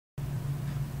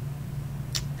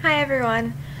Hi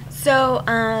everyone. So,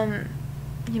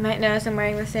 you might notice I'm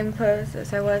wearing the same clothes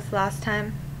as I was last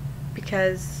time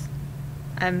because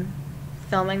I'm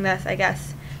filming this, I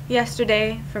guess,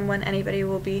 yesterday from when anybody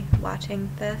will be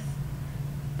watching this.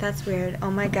 That's weird.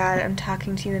 Oh my god, I'm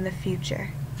talking to you in the future.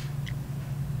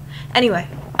 Anyway,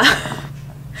 I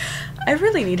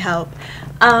really need help.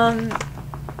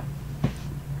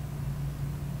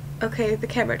 Okay, the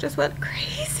camera just went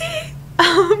crazy.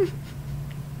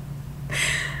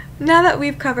 Now that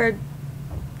we've covered,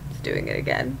 it's doing it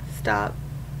again, stop.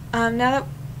 Now that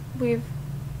we've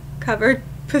covered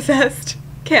possessed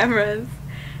cameras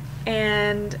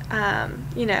and,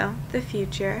 you know, the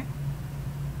future.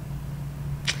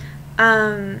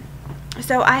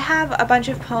 So I have a bunch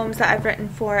of poems that I've written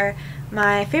for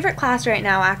my favorite class right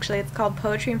now, actually. It's called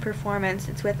Poetry and Performance.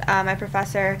 It's with my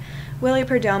professor, Willie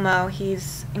Perdomo.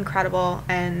 He's incredible,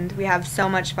 and we have so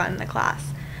much fun in the class.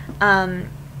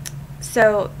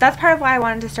 So that's part of why I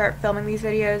wanted to start filming these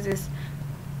videos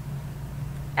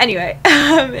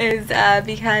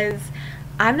because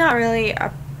I'm not really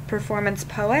a performance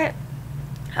poet.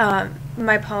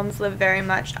 My poems live very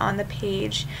much on the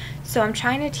page, so I'm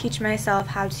trying to teach myself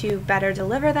how to better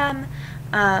deliver them.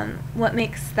 What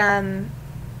makes them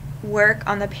work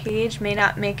on the page may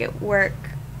not make it work,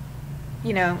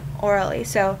 you know, orally,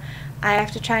 so I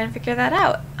have to try and figure that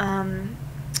out,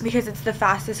 because it's the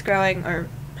fastest growing, or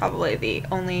probably the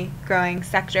only growing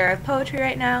sector of poetry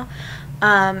right now,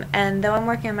 and though I'm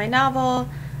working on my novel,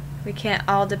 we can't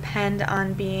all depend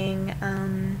on being,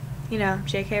 you know,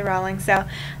 J.K. Rowling, so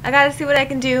I gotta see what I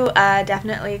can do,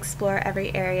 definitely explore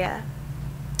every area.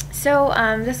 So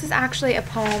this is actually a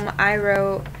poem I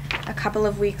wrote a couple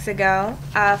of weeks ago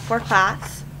for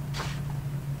class.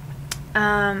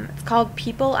 It's called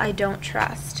People I Don't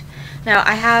Trust. Now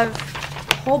I have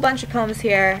a whole bunch of poems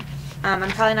here.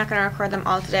 I'm probably not going to record them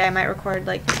all today. I might record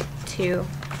like 2,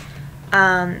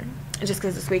 just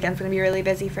because this weekend's going to be really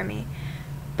busy for me.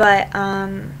 But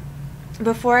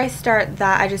before I start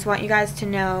that, I just want you guys to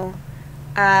know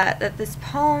that this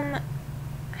poem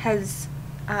has,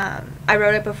 I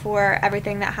wrote it before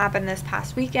everything that happened this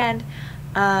past weekend,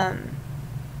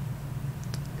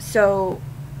 so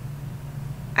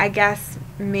I guess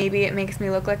maybe it makes me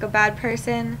look like a bad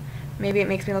person. Maybe it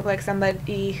makes me look like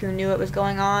somebody who knew it was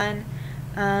going on.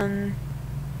 I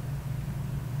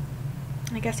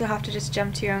guess you'll have to just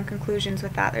jump to your own conclusions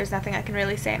with that. There's nothing I can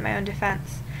really say in my own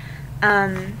defense.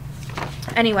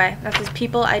 Anyway, that says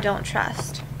People I Don't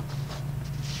Trust.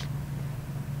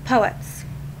 Poets.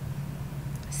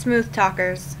 Smooth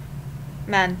talkers.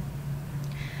 Men.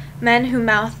 Men who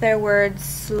mouth their words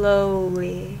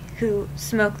slowly, who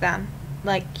smoke them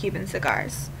like Cuban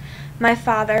cigars. My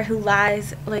father, who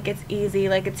lies like it's easy,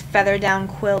 like it's feather-down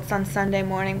quilts on Sunday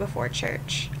morning before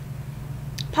church.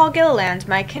 Paul Gilliland,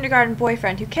 my kindergarten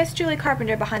boyfriend, who kissed Julie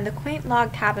Carpenter behind the quaint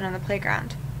log cabin on the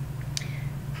playground.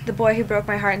 The boy who broke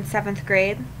my heart in 7th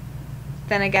grade,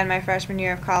 then again my freshman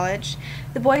year of college.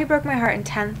 The boy who broke my heart in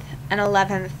 10th and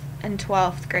 11th and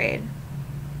 12th grade.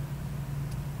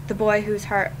 The boy whose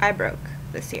heart I broke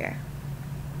this year.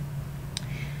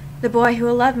 The boy who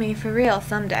will love me for real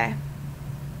someday.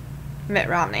 Mitt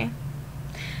Romney.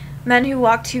 Men who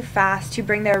walk too fast, who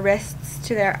bring their wrists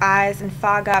to their eyes and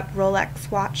fog up Rolex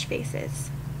watch faces.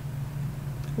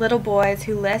 Little boys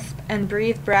who lisp and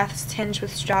breathe breaths tinged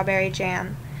with strawberry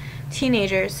jam.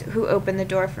 Teenagers who open the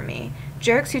door for me.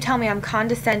 Jerks who tell me I'm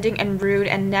condescending and rude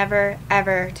and never,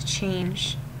 ever to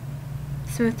change.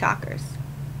 Smooth talkers.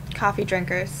 Coffee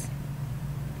drinkers.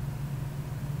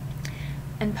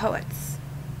 And poets.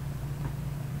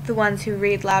 The ones who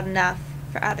read loud enough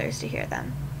for others to hear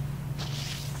them.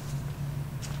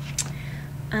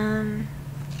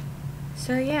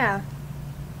 So yeah,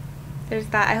 there's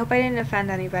that. I hope I didn't offend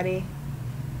anybody.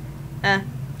 Guess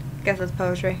that's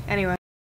poetry. Anyway.